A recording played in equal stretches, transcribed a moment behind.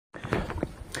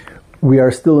We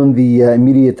are still in the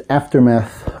immediate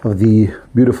aftermath of the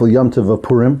beautiful Yom Tov of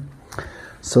Purim.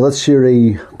 So let's share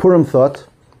a Purim thought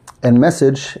and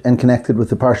message and connect it with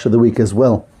the Parsha of the week as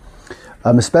well.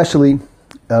 Especially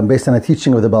based on a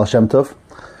teaching of the Baal Shem Tov.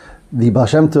 The Baal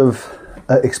Shem Tov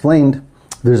explained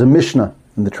there's a Mishnah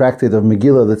in the tractate of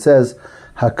Megillah that says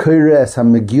HaKoireh es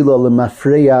HaMegillah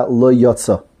lemafreya lo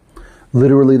yotza.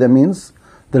 Literally that means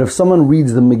that if someone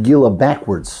reads the Megillah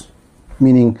backwards,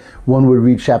 meaning one would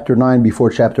read chapter 9 before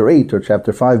chapter 8 or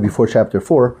chapter 5 before chapter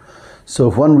 4.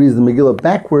 So if one reads the Megillah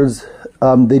backwards,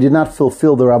 they did not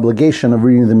fulfill their obligation of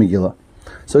reading the Megillah.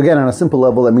 So again, on a simple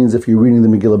level, that means if you're reading the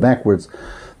Megillah backwards.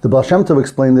 The Baal Shem Tov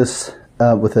explained this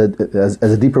as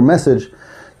a deeper message.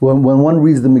 When one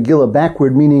reads the Megillah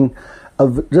backward, meaning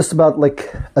of just about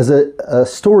like as a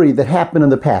story that happened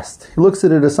in the past. He looks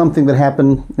at it as something that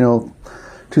happened,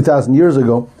 2,000 years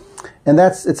ago. And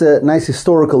it's a nice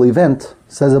historical event,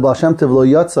 says the Baal Shem Tov lo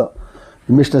yotza.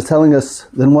 The Mishnah is telling us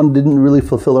that one didn't really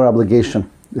fulfill their obligation,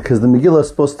 because the Megillah is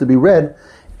supposed to be read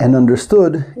and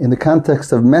understood in the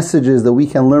context of messages that we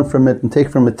can learn from it and take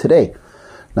from it today.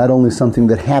 Not only something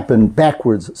that happened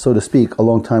backwards, so to speak, a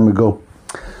long time ago.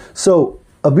 So,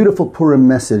 a beautiful Purim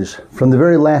message from the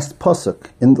very last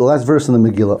pasuk, in the last verse in the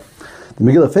Megillah. The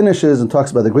Megillah finishes and talks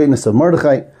about the greatness of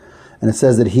Mordechai. And it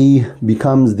says that he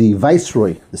becomes the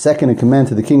viceroy, the second in command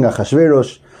to the king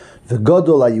Achashverosh.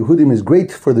 V'godol HaYehudim is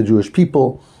great for the Jewish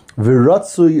people.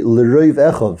 V'ratzui l'roiv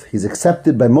echov. He's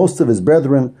accepted by most of his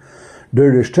brethren.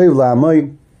 Derish tov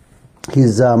la'amoy.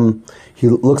 He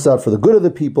looks out for the good of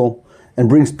the people and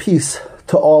brings peace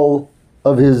to all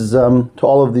of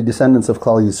the descendants of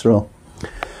Klal Yisrael.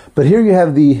 But here you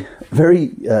have the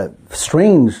very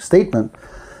strange statement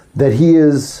that he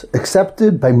is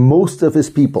accepted by most of his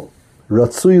people.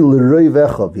 Ratzui l'roiv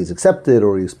echov. He's accepted,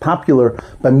 or he's popular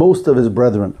by most of his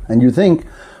brethren. And you think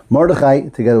Mordechai,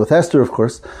 together with Esther, of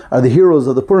course, are the heroes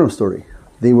of the Purim story.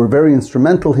 They were very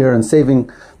instrumental here in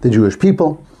saving the Jewish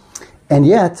people. And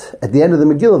yet, at the end of the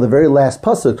Megillah, the very last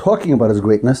pasuk, talking about his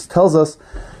greatness, tells us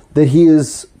that he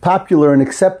is popular and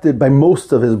accepted by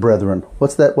most of his brethren.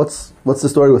 What's that? What's the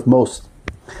story with most?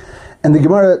 And the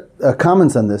Gemara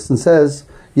comments on this and says,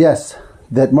 yes,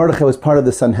 that Mordechai was part of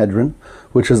the Sanhedrin,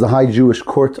 which is the high Jewish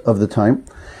court of the time,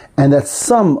 and that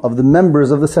some of the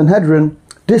members of the Sanhedrin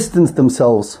distanced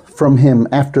themselves from him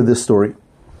after this story.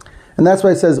 And that's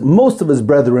why it says most of his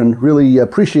brethren really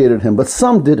appreciated him, but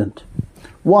some didn't.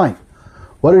 Why?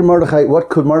 What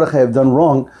could Mordechai have done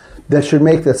wrong that should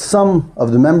make that some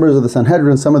of the members of the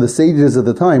Sanhedrin, some of the sages of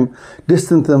the time,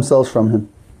 distance themselves from him?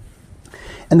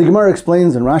 And the Gemara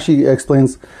explains, and Rashi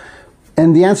explains,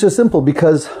 and the answer is simple,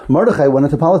 because Mordechai went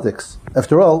into politics.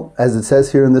 After all, as it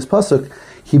says here in this pasuk,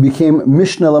 he became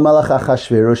Mishnah Lamelech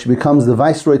Achashverosh. He becomes the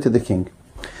viceroy to the king.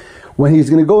 When he's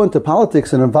going to go into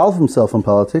politics and involve himself in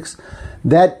politics,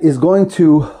 that is going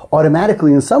to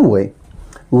automatically, in some way,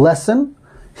 lessen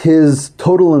his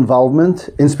total involvement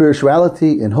in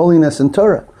spirituality, in holiness, and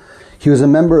Torah. He was a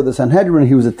member of the Sanhedrin.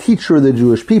 He was a teacher of the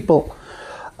Jewish people.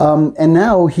 And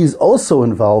now he's also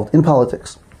involved in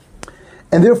politics.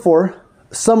 And therefore,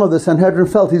 some of the Sanhedrin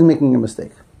felt he's making a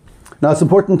mistake. Now it's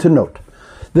important to note,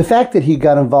 the fact that he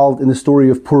got involved in the story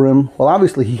of Purim, well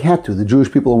obviously he had to. The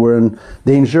Jewish people were in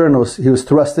danger and he was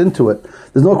thrust into it.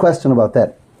 There's no question about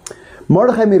that.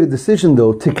 Mordechai made a decision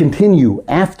though to continue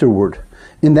afterward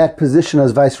in that position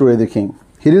as viceroy of the king.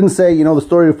 He didn't say, the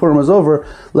story of Purim is over,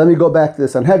 let me go back to the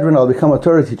Sanhedrin, I'll become a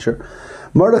Torah teacher.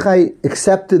 Mordechai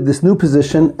accepted this new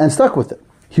position and stuck with it.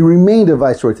 He remained a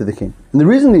viceroy to the king. And the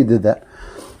reason he did that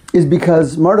is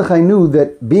because Mordechai knew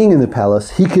that being in the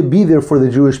palace, he could be there for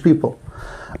the Jewish people.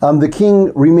 The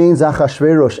king remains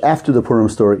Achashverosh after the Purim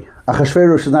story.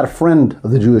 Achashverosh is not a friend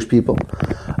of the Jewish people.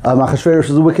 Achashverosh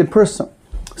is a wicked person.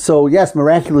 So yes,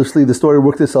 miraculously the story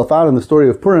worked itself out in the story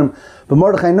of Purim, but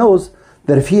Mordechai knows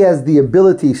that if he has the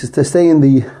ability to stay in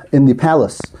the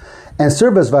palace and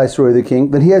serve as viceroy of the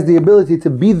king, then he has the ability to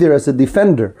be there as a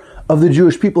defender of the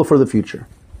Jewish people for the future.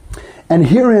 And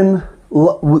herein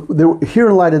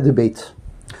lied a debate.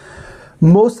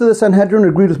 Most of the Sanhedrin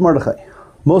agreed with Mordechai.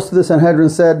 Most of the Sanhedrin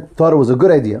thought it was a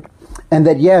good idea, and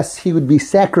that yes, he would be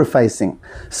sacrificing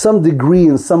some degree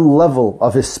and some level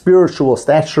of his spiritual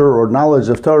stature or knowledge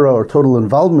of Torah or total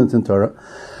involvement in Torah,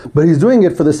 but he's doing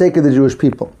it for the sake of the Jewish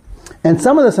people. And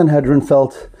some of the Sanhedrin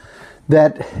felt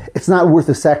that it's not worth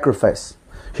the sacrifice.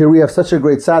 Here we have such a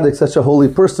great tzaddik, such a holy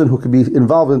person who could be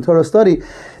involved in Torah study.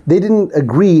 They didn't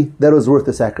agree that it was worth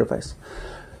the sacrifice.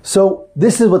 So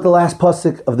this is what the last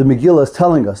pasuk of the Megillah is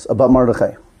telling us about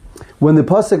Mordechai. When the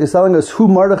pasuk is telling us who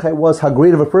Mordechai was, how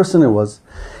great of a person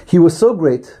he was so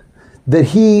great that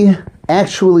he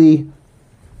actually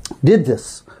did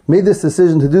this, made this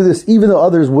decision to do this, even though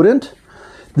others wouldn't,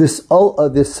 this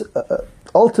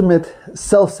ultimate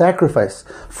self-sacrifice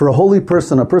for a holy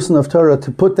person, a person of Torah,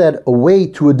 to put that away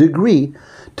to a degree,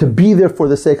 to be there for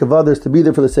the sake of others, to be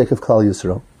there for the sake of Klal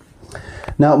Yisrael.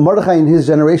 Now, Mordechai in his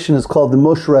generation is called the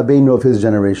Moshe Rabbeinu of his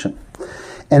generation.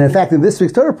 And in fact, in this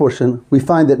week's Torah portion, we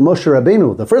find that Moshe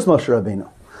Rabbeinu, the first Moshe Rabbeinu,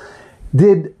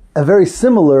 did a very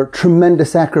similar,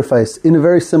 tremendous sacrifice in a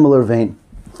very similar vein.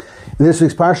 In this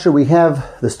week's Parsha, we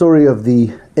have the story of the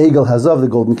Egel Hazav, the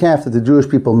golden calf that the Jewish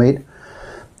people made.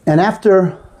 And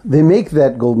after they make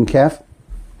that golden calf,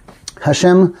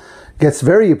 Hashem gets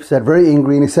very upset, very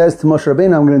angry, and he says to Moshe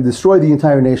Rabbeinu, I'm going to destroy the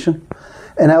entire nation,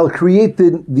 and I will create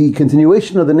the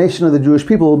continuation of the nation of the Jewish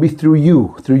people will be through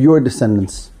you, through your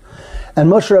descendants. And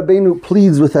Moshe Rabbeinu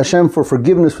pleads with Hashem for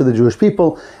forgiveness for the Jewish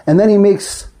people, and then he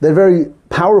makes that very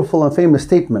powerful and famous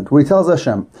statement where he tells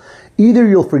Hashem, either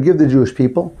you'll forgive the Jewish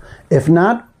people, if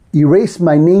not, erase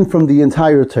my name from the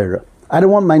entire Torah. I don't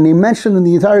want my name mentioned in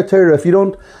the entire Torah if you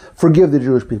don't forgive the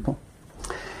Jewish people.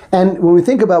 And when we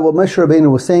think about what Moshe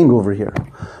Rabbeinu was saying over here,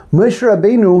 Moshe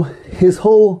Rabbeinu, his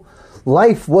whole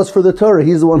life was for the Torah.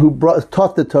 He's the one who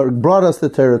taught the Torah, brought us the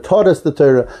Torah, taught us the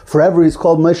Torah. Forever he's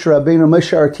called Moshe Rabbeinu,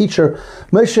 Moshe our teacher.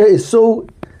 Moshe is so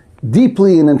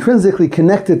deeply and intrinsically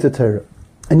connected to Torah.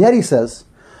 And yet he says,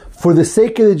 for the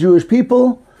sake of the Jewish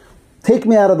people, take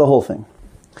me out of the whole thing.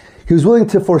 He was willing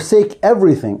to forsake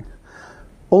everything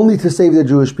only to save the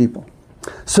Jewish people.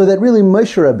 So that really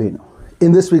Moshe Rabbeinu,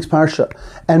 in this week's Parsha,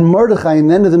 and Mordechai in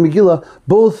the end of the Megillah,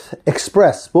 both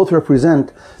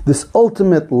represent this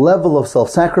ultimate level of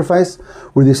self-sacrifice,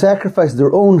 where they sacrifice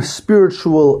their own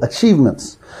spiritual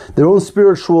achievements, their own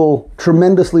spiritual,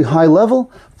 tremendously high level,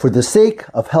 for the sake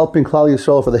of helping Klal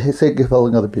Yisrael, for the sake of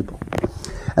helping other people.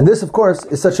 And this, of course,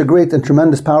 is such a great and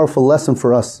tremendous, powerful lesson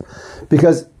for us,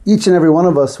 because each and every one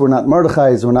of us, we're not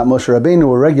Mordechais, we're not Moshe Rabbeinu,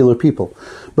 we're regular people.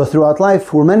 But throughout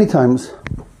life, we're many times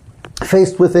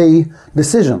faced with a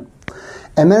decision.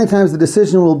 And many times the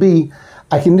decision will be,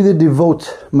 I can either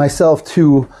devote myself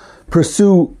to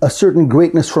pursue a certain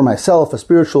greatness for myself, a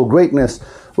spiritual greatness,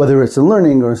 whether it's in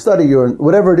learning or in study or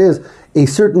whatever it is, a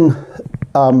certain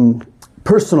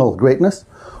personal greatness,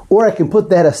 or I can put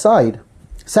that aside,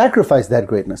 sacrifice that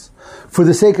greatness for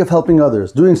the sake of helping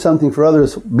others, doing something for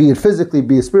others, be it physically,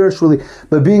 be it spiritually,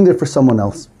 but being there for someone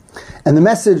else. And the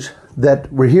message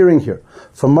that we're hearing here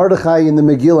from Mordechai in the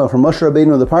Megillah, from Moshe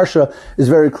Rabbeinu in the Parsha, is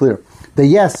very clear. That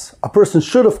yes, a person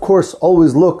should of course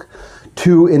always look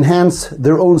to enhance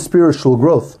their own spiritual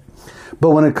growth.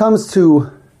 But when it comes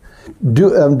to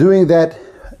doing that,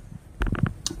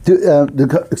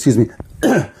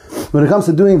 when it comes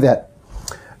to doing that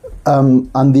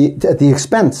at the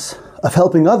expense of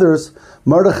helping others,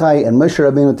 Mordechai and Moshe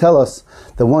Rabbeinu tell us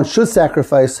that one should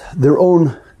sacrifice their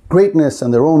own greatness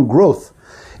and their own growth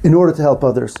in order to help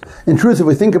others. In truth, if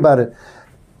we think about it,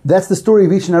 that's the story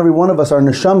of each and every one of us, our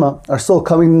neshama, our soul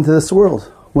coming into this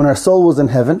world. When our soul was in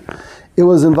heaven, it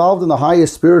was involved in the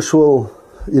highest spiritual,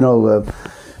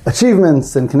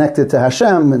 achievements and connected to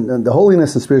Hashem and the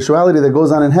holiness and spirituality that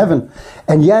goes on in heaven.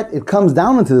 And yet it comes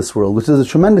down into this world, which is a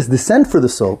tremendous descent for the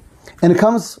soul. And it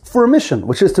comes for a mission,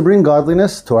 which is to bring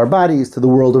godliness to our bodies, to the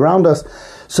world around us,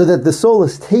 so that the soul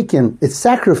is taken, it's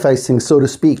sacrificing, so to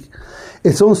speak,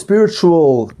 its own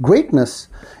spiritual greatness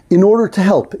in order to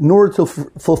help, in order to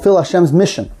fulfill Hashem's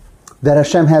mission that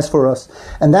Hashem has for us.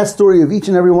 And that story of each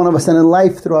and every one of us, and in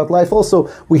life, throughout life also,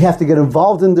 we have to get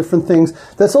involved in different things.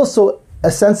 That's also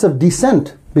a sense of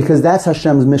descent, because that's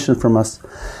Hashem's mission from us.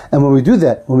 And when we do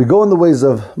that, when we go in the ways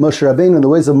of Moshe Rabbeinu, in the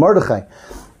ways of Mordechai,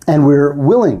 and we're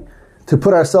willing to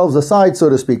put ourselves aside, so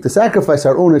to speak, to sacrifice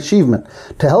our own achievement,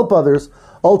 to help others,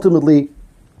 ultimately,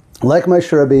 like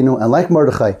Moshe Rabbeinu and like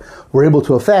Mordechai, we're able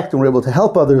to affect and we're able to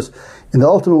help others in the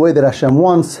ultimate way that Hashem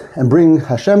wants, and bring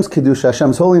Hashem's Kiddush,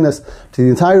 Hashem's holiness to the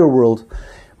entire world,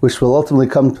 which will ultimately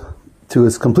come to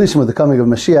its completion with the coming of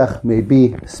Mashiach. May it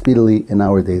be speedily in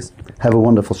our days. Have a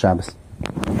wonderful Shabbos.